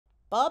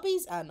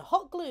Barbies and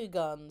hot glue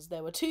guns.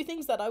 There were two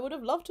things that I would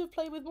have loved to have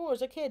played with more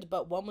as a kid,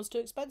 but one was too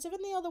expensive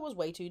and the other was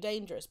way too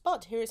dangerous.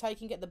 But here is how you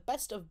can get the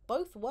best of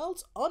both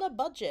worlds on a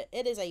budget.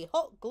 It is a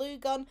hot glue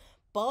gun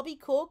Barbie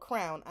core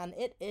crown, and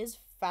it is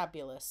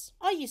fabulous.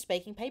 I used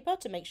baking paper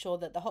to make sure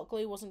that the hot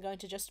glue wasn't going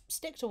to just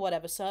stick to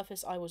whatever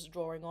surface I was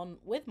drawing on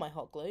with my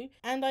hot glue,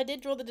 and I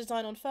did draw the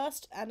design on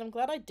first, and I'm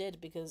glad I did,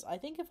 because I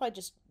think if I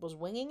just was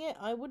winging it,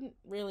 I wouldn't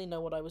really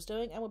know what I was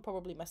doing and would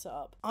probably mess it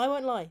up. I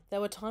won't lie,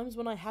 there were times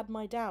when I had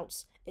my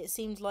doubts. It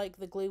seemed like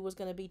the glue was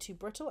going to be too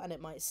brittle and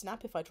it might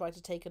snap if I tried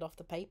to take it off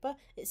the paper.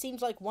 It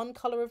seemed like one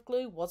colour of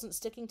glue wasn't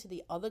sticking to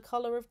the other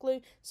colour of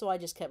glue, so I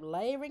just kept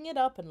layering it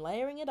up and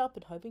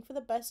hoping for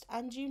the best,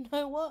 and you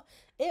know what?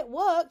 It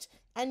worked!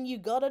 And you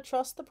gotta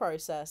trust the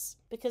process.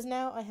 Because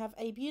now I have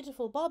a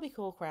beautiful Barbie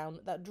core crown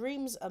that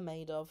dreams are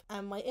made of,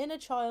 and my inner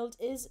child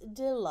is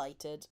delighted.